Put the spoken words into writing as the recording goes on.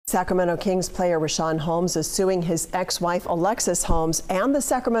Sacramento Kings player Richaun Holmes is suing his ex-wife Allexis Holmes and the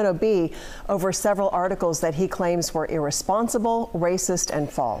Sacramento Bee over several articles that he claims were irresponsible, racist,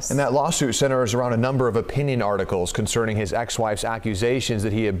 and false. And that lawsuit centers around a number of opinion articles concerning his ex-wife's accusations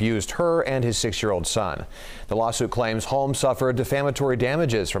that he abused her and his 6-year-old son. The lawsuit claims Holmes suffered defamatory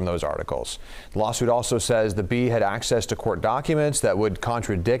damages from those articles. The lawsuit also says the Bee had access to court documents that would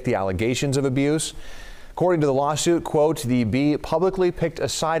contradict the allegations of abuse. According to the lawsuit, quote, the Bee publicly picked a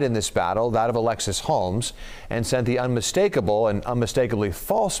side in this battle, that of Allexis Holmes, and sent the unmistakable and unmistakably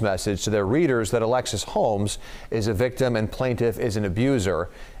false message to their readers that Allexis Holmes is a victim and plaintiff is an abuser.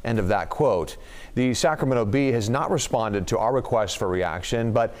 End of that quote. The Sacramento Bee has not responded to our request for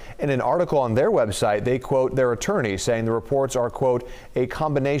reaction, but in an article on their website, they quote their attorney saying the reports are, quote, a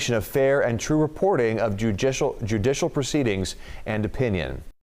combination of fair and true reporting of judicial proceedings and opinion.